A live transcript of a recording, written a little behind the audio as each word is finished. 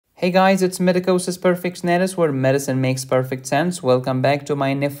Hey guys, it's Medicosis Perfectionalis, where medicine makes perfect sense. Welcome back to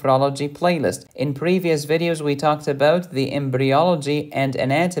my nephrology playlist. In previous videos, we talked about the embryology and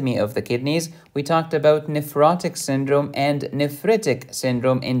anatomy of the kidneys. We talked about nephrotic syndrome and nephritic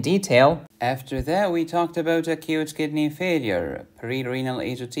syndrome in detail. After that, we talked about acute kidney failure, pre-renal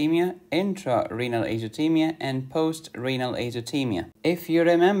azotemia, intra-renal azotemia, and post-renal azotemia. If you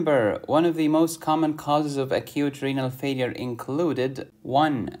remember, one of the most common causes of acute renal failure included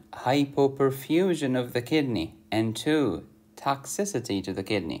 1. Hypoperfusion of the kidney, and 2. Toxicity to the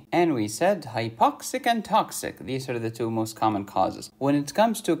kidney. And we said hypoxic and toxic. These are the two most common causes. When it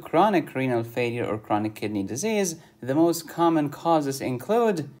comes to chronic renal failure or chronic kidney disease, the most common causes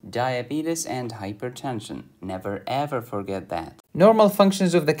include diabetes and hypertension. Never ever forget that. Normal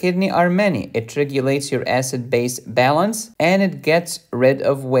functions of the kidney are many. It regulates your acid-base balance and it gets rid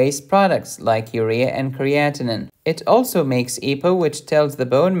of waste products like urea and creatinine. It also makes EPO, which tells the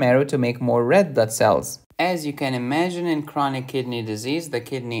bone marrow to make more red blood cells. As you can imagine, in chronic kidney disease, the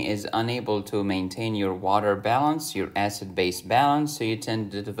kidney is unable to maintain your water balance, your acid-base balance, so you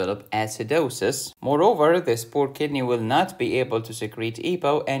tend to develop acidosis. Moreover, this poor kidney will not be able to secrete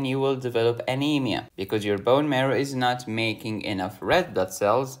EPO and you will develop anemia because your bone marrow is not making enough red blood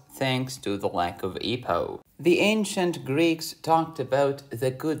cells thanks to the lack of EPO. The ancient Greeks talked about the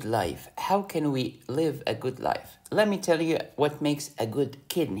good life. How can we live a good life? Let me tell you what makes a good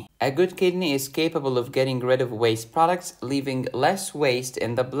kidney. A good kidney is capable of getting rid of waste products, leaving less waste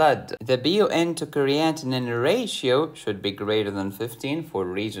in the blood. The BUN to creatinine ratio should be greater than 15 for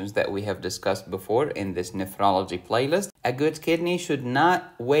reasons that we have discussed before in this nephrology playlist. A good kidney should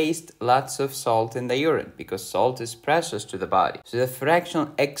not waste lots of salt in the urine because salt is precious to the body. So the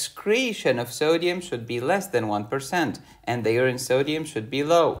fractional excretion of sodium should be less than 1% and the urine sodium should be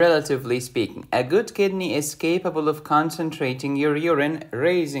low. Relatively speaking, a good kidney is capable of concentrating your urine,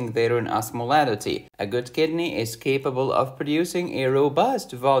 raising the urine osmolality. A good kidney is capable of producing a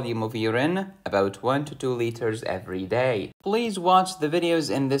robust volume of urine, about 1 to 2 liters every day. Please watch the videos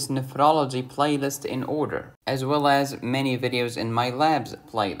in this nephrology playlist in order, as well as many videos in my labs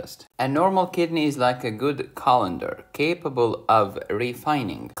playlist. A normal kidney is like a good colander, capable of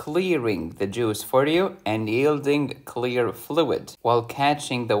refining, clearing the juice for you and yielding clear fluid, while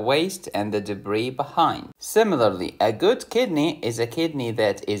catching the waste and the debris behind. Similarly, a good kidney is a kidney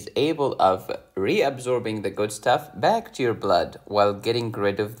that is able of reabsorbing the good stuff back to your blood while getting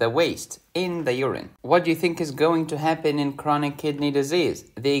rid of the waste in the urine. What do you think is going to happen in chronic kidney disease?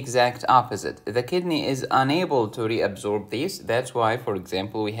 The exact opposite. The kidney is unable to reabsorb these. That's why, for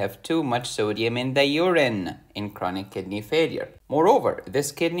example, we have too much sodium in the urine in chronic kidney failure. Moreover,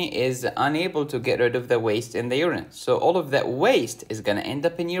 this kidney is unable to get rid of the waste in the urine. So all of that waste is going to end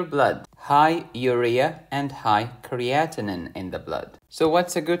up in your blood. High urea and high creatinine in the blood. So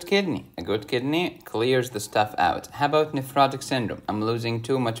what's a good kidney? A good kidney clears the stuff out. How about nephrotic syndrome? I'm losing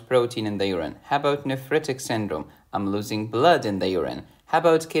too much protein in the urine. How about nephritic syndrome? I'm losing blood in the urine. How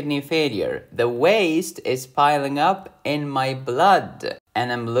about kidney failure? The waste is piling up in my blood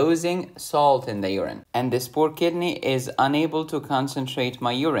and I'm losing salt in the urine. And this poor kidney is unable to concentrate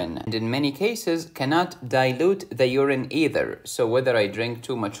my urine and in many cases cannot dilute the urine either. So whether I drink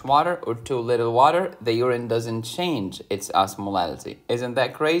too much water or too little water, the urine doesn't change its osmolality. Isn't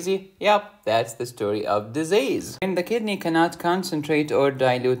that crazy? Yep, that's the story of disease. When the kidney cannot concentrate or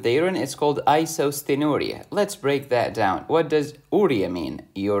dilute the urine, it's called isostenuria. Let's break that down. What does urea mean?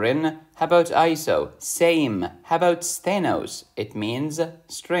 Urine. How about iso? Same. How about stenos? It means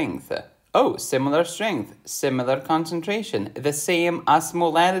strength. Oh, similar strength, similar concentration, the same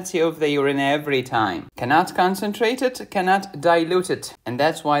osmolality of the urine every time. Cannot concentrate it, cannot dilute it. And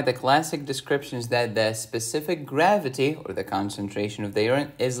that's why the classic description is that the specific gravity or the concentration of the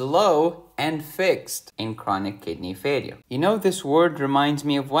urine is low and fixed in chronic kidney failure. You know, this word reminds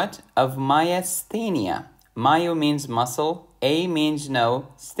me of what? Of myasthenia. Myo means muscle, A means no,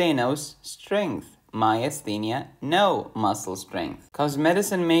 stenos, strength. Myasthenia, no muscle strength. Because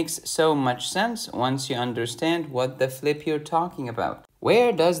medicine makes so much sense once you understand what the flip you're talking about.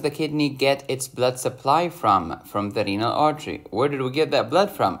 Where does the kidney get its blood supply from? From the renal artery. Where did we get that blood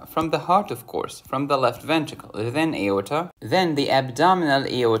from? From the heart, of course. From the left ventricle, then aorta, then the abdominal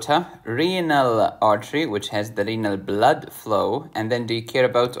aorta, renal artery, which has the renal blood flow. And then do you care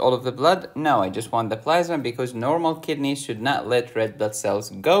about all of the blood? No, I just want the plasma because normal kidneys should not let red blood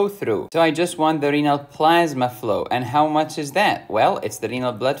cells go through. So I just want the renal plasma flow. And how much is that? Well, it's the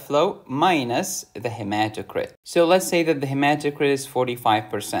renal blood flow minus the hematocrit. So let's say that the hematocrit is 45%.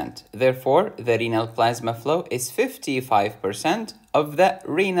 Therefore, the renal plasma flow is 55% of the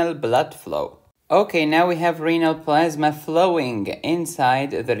renal blood flow. Okay, now we have renal plasma flowing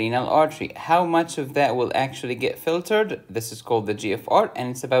inside the renal artery. How much of that will actually get filtered? This is called the GFR, and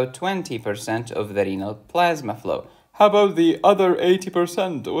it's about 20% of the renal plasma flow. How about the other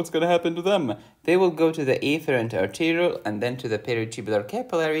 80%? What's going to happen to them? They will go to the efferent arteriole and then to the peritubular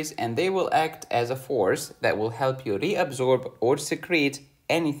capillaries, and they will act as a force that will help you reabsorb or secrete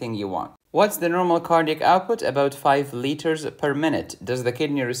anything you want. What's the normal cardiac output? About 5 liters per minute. Does the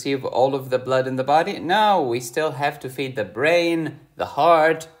kidney receive all of the blood in the body? No, we still have to feed the brain, the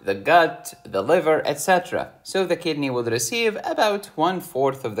heart, the gut, the liver, etc. So the kidney will receive about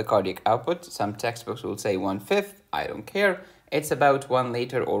 1/4 of the cardiac output. Some textbooks will say 1/5. I don't care. It's about 1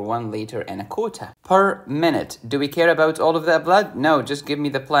 liter or 1 liter and a quarter per minute. Do we care about all of that blood? No, just give me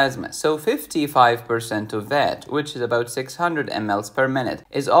the plasma. So 55% of that, which is about 600 mLs per minute.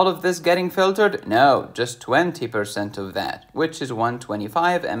 Is all of this getting filtered? No, just 20% of that, which is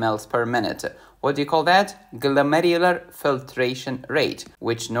 125 mLs per minute. What do you call that? Glomerular filtration rate,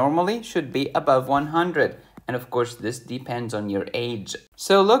 which normally should be above 100. And of course, this depends on your age.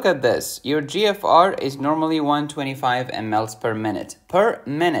 So look at this. Your GFR is normally 125 mLs per minute. Per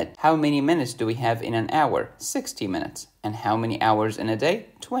minute. How many minutes do we have in an hour? 60 minutes. And how many hours in a day?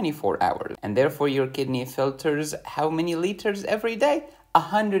 24 hours. And therefore, your kidney filters how many liters every day?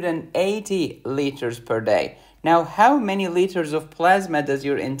 180 liters per day. Now, how many liters of plasma does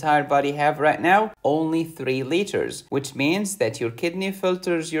your entire body have right now? Only 3 liters, which means that your kidney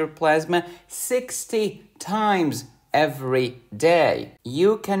filters your plasma 60 times every day.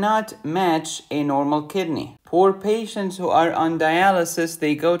 You cannot match a normal kidney. Poor patients who are on dialysis,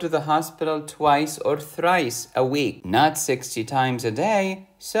 they go to the hospital twice or thrice a week, not 60 times a day.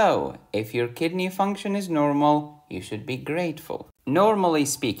 So, if your kidney function is normal, you should be grateful. Normally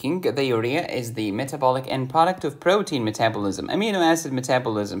speaking, the urea is the metabolic end product of protein metabolism, amino acid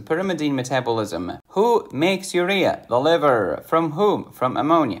metabolism, pyrimidine metabolism. Who makes urea? The liver. From whom? From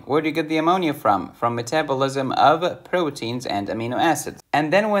ammonia. Where do you get the ammonia from? From metabolism of proteins and amino acids.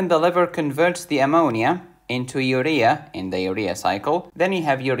 And then when the liver converts the ammonia into urea in the urea cycle, then you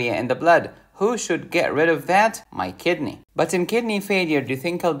have urea in the blood. Who should get rid of that? My kidney. But in kidney failure, do you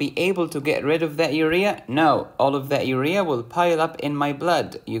think I'll be able to get rid of that urea? No, all of that urea will pile up in my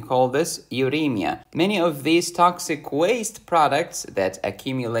blood. You call this uremia. Many of these toxic waste products that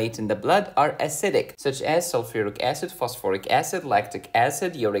accumulate in the blood are acidic, such as sulfuric acid, phosphoric acid, lactic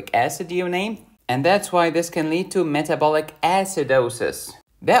acid, uric acid, you name. And that's why this can lead to metabolic acidosis.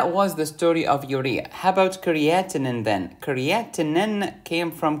 That was the story of urea. How about creatinine then? Creatinine came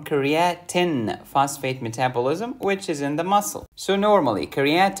from creatine phosphate metabolism, which is in the muscle. So normally,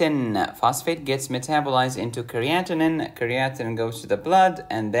 creatine phosphate gets metabolized into creatinine. Creatinine goes to the blood,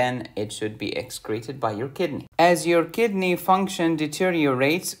 and then it should be excreted by your kidney. As your kidney function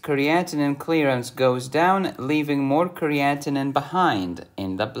deteriorates, creatinine clearance goes down, leaving more creatinine behind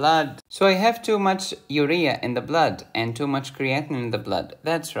in the blood. So I have too much urea in the blood and too much creatinine in the blood.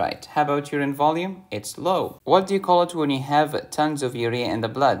 That's right. How about urine volume? It's low. What do you call it when you have tons of urea in the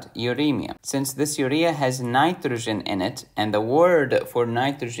blood? Uremia. Since this urea has nitrogen in it, and the word for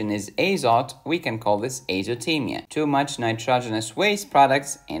nitrogen is azote, we can call this azotemia. Too much nitrogenous waste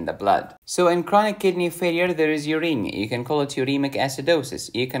products in the blood. So in chronic kidney failure, there is uremia. You can call it uremic acidosis.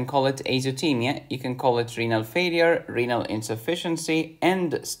 You can call it azotemia. You can call it renal failure, renal insufficiency,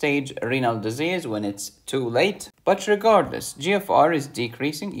 end-stage renal disease when it's too late. But regardless, GFR is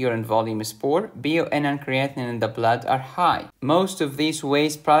decreasing, urine volume is poor, BUN and creatinine in the blood are high. Most of these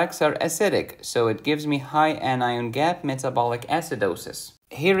waste products are acidic, so it gives me high anion gap metabolic acidosis.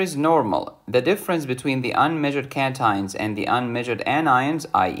 Here is normal. The difference between the unmeasured cations and the unmeasured anions,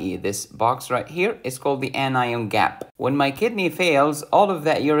 i.e. this box right here, is called the anion gap. When my kidney fails, all of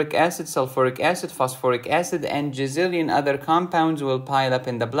that uric acid, sulfuric acid, phosphoric acid, and gazillion other compounds will pile up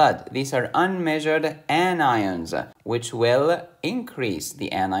in the blood. These are unmeasured anions, which will increase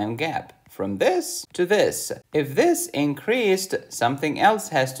the anion gap. From this to this. If this increased, something else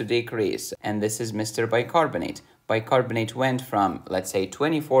has to decrease, and this is Mr. Bicarbonate. Bicarbonate went from, let's say,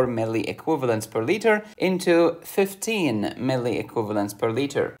 24 milliequivalents per liter into 15 milliequivalents per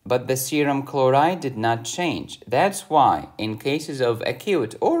liter. But the serum chloride did not change. That's why, in cases of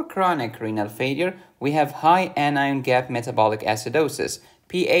acute or chronic renal failure, we have high anion gap metabolic acidosis.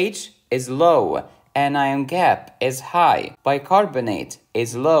 pH is low. Anion gap is high. Bicarbonate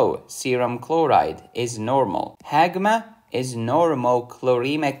is low. Serum chloride is normal. Hagma is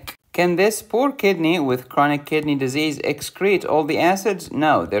normochloremic. Can this poor kidney with chronic kidney disease excrete all the acids?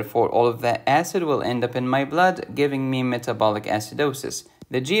 No, therefore all of that acid will end up in my blood, giving me metabolic acidosis.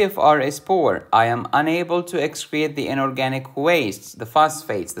 The GFR is poor. I am unable to excrete the inorganic wastes, the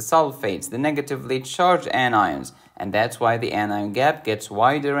phosphates, the sulfates, the negatively charged anions. And that's why the anion gap gets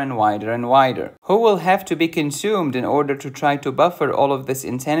wider and wider and wider. Who will have to be consumed in order to try to buffer all of this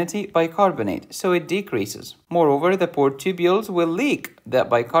insanity? Bicarbonate, so it decreases. Moreover, the port tubules will leak that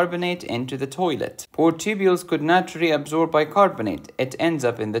bicarbonate into the toilet. Port tubules could not reabsorb bicarbonate. It ends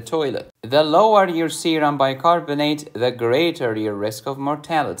up in the toilet. The lower your serum bicarbonate, the greater your risk of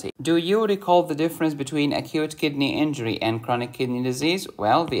mortality. Do you recall the difference between acute kidney injury and chronic kidney disease?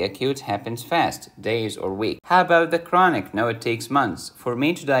 Well, the acute happens fast, days or weeks. How about the chronic? No, it takes months. For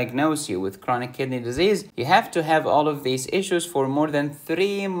me to diagnose you with chronic kidney disease, you have to have all of these issues for more than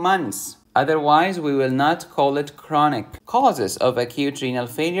 3 months. Otherwise, we will not call it chronic. Causes of acute renal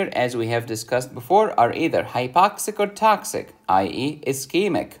failure, as we have discussed before, are either hypoxic or toxic, i.e.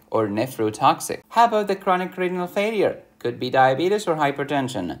 ischemic or nephrotoxic. How about the chronic renal failure? Could be diabetes or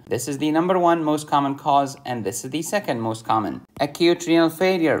hypertension. This is the number 1 most common cause, and this is the second most common. Acute renal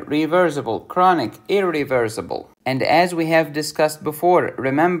failure, reversible, chronic, irreversible. And as we have discussed before,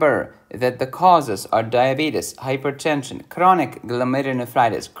 remember that the causes are diabetes, hypertension, chronic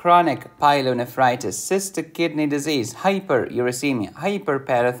glomerulonephritis, chronic pyelonephritis, cystic kidney disease, hyperuricemia,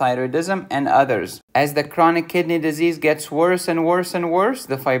 hyperparathyroidism, and others. As the chronic kidney disease gets worse and worse and worse,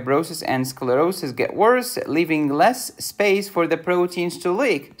 the fibrosis and sclerosis get worse, leaving less space for the proteins to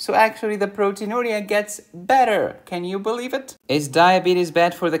leak. So actually the proteinuria gets better. Can you believe it? Is diabetes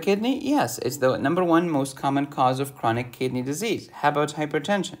bad for the kidney? Yes, it's the number 1 most common cause of chronic kidney disease. How about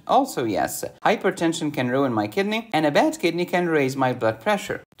hypertension? Also yes, hypertension can ruin my kidney, and a bad kidney can raise my blood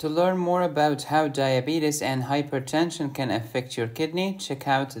pressure. To learn more about how diabetes and hypertension can affect your kidney, check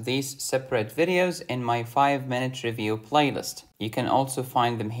out these separate videos in my 5-minute review playlist. You can also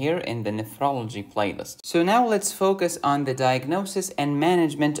find them here in the nephrology playlist. So now let's focus on the diagnosis and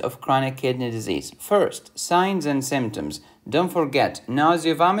management of chronic kidney disease. First, signs and symptoms. Don't forget,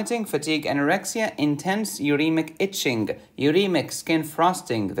 nausea, vomiting, fatigue, anorexia, intense uremic itching, uremic skin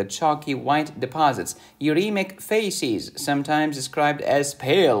frosting, the chalky white deposits, uremic facies, sometimes described as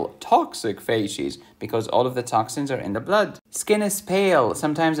pale, toxic facies, because all of the toxins are in the blood. Skin is pale,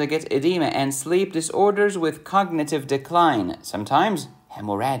 sometimes I get edema, and sleep disorders with cognitive decline, sometimes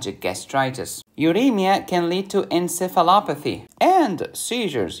hemorrhagic gastritis. Uremia can lead to encephalopathy and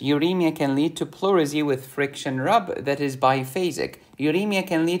seizures. Uremia can lead to pleurisy with friction rub that is biphasic. Uremia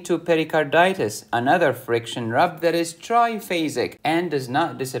can lead to pericarditis, another friction rub that is triphasic and does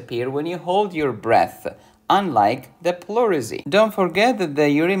not disappear when you hold your breath, unlike the pleurisy. Don't forget that the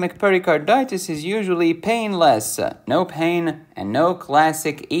uremic pericarditis is usually painless. No pain and no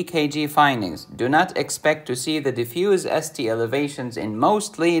classic EKG findings. Do not expect to see the diffuse ST elevations in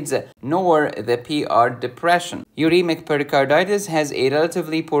most leads, nor the PR depression. Uremic pericarditis has a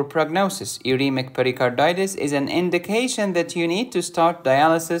relatively poor prognosis. Uremic pericarditis is an indication that you need to start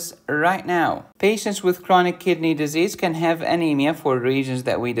dialysis right now. Patients with chronic kidney disease can have anemia for reasons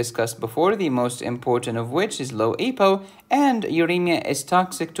that we discussed before, the most important of which is low EPO, and uremia is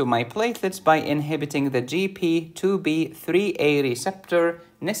toxic to my platelets by inhibiting the GP2B3A receptor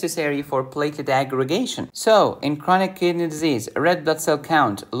necessary for platelet aggregation. So, in chronic kidney disease, red blood cell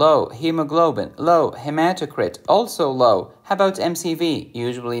count, low, hemoglobin, low, hematocrit, also low. How about MCV?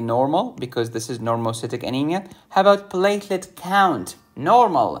 Usually normal, because this is normocytic anemia. How about platelet count?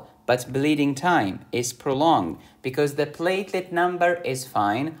 Normal, but bleeding time is prolonged, because the platelet number is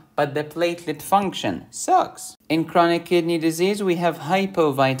fine, but the platelet function sucks. In chronic kidney disease, we have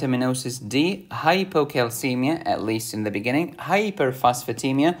hypovitaminosis D, hypocalcemia, at least in the beginning,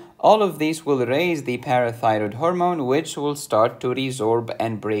 hyperphosphatemia. All of these will raise the parathyroid hormone, which will start to resorb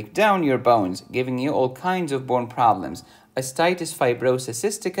and break down your bones, giving you all kinds of bone problems. Ascites fibrosa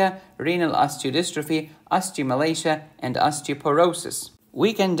cystica, renal osteodystrophy, osteomalacia, and osteoporosis.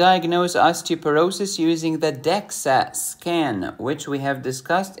 We can diagnose osteoporosis using the DEXA scan, which we have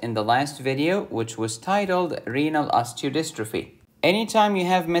discussed in the last video, which was titled Renal Osteodystrophy. Anytime you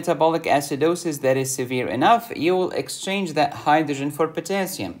have metabolic acidosis that is severe enough, you will exchange that hydrogen for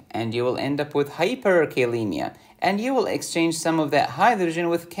potassium, and you will end up with hyperkalemia. And you will exchange some of that hydrogen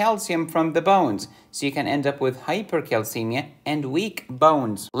with calcium from the bones, so you can end up with hypercalcemia and weak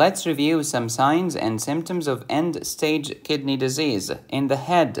bones. Let's review some signs and symptoms of end-stage kidney disease. In the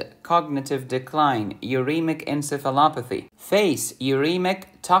head, cognitive decline, uremic encephalopathy. Face, uremic,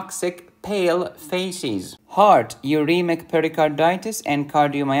 toxic, pale facies. Heart, uremic pericarditis and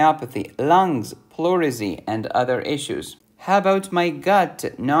cardiomyopathy. Lungs, pleurisy, and other issues. How about my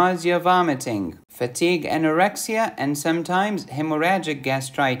gut? Nausea, vomiting. fatigue, anorexia, and sometimes hemorrhagic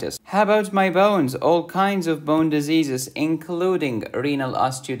gastritis. How about my bones? All kinds of bone diseases, including renal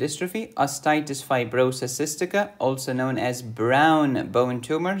osteodystrophy, osteitis fibrosa cystica, also known as brown bone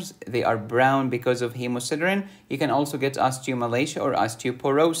tumors. They are brown because of hemosiderin. You can also get osteomalacia or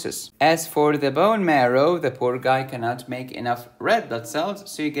osteoporosis. As for the bone marrow, the poor guy cannot make enough red blood cells,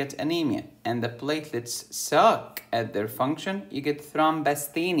 so you get anemia. And the platelets suck at their function, you get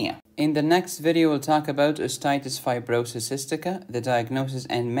thrombocythemia. In the next video, we'll talk about osteitis fibrosa cystica, the diagnosis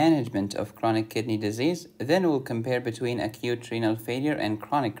and management of chronic kidney disease. Then we'll compare between acute renal failure and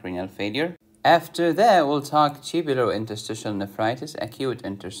chronic renal failure. After that, we'll talk tubulointerstitial nephritis, acute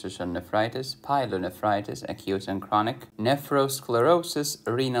interstitial nephritis, pyelonephritis, acute and chronic, nephrosclerosis,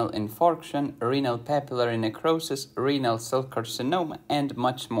 renal infarction, renal papillary necrosis, renal cell carcinoma, and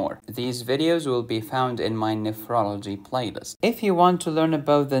much more. These videos will be found in my nephrology playlist. If you want to learn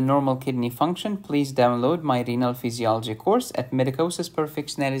about the normal kidney function, please download my renal physiology course at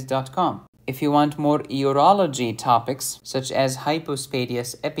medicosisperfectionalis.com. If you want more urology topics, such as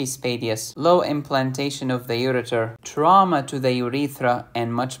hypospadias, epispadias, low implantation of the ureter, trauma to the urethra,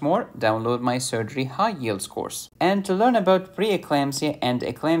 and much more, download my surgery high yields course. And to learn about preeclampsia and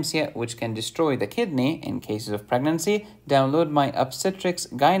eclampsia, which can destroy the kidney in cases of pregnancy, download my obstetrics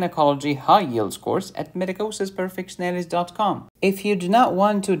gynecology high yields course at medicosisperfectionalis.com. If you do not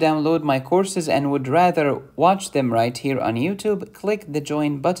want to download my courses and would rather watch them right here on YouTube, click the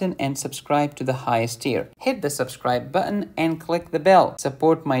join button and subscribe to the highest tier. Hit the subscribe button and click the bell.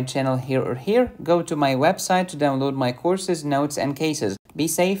 Support my channel here or here. Go to my website to download my courses, notes, and cases. Be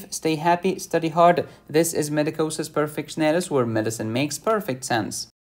safe, stay happy, study hard. This is Medicosis Perfectionalis, where medicine makes perfect sense.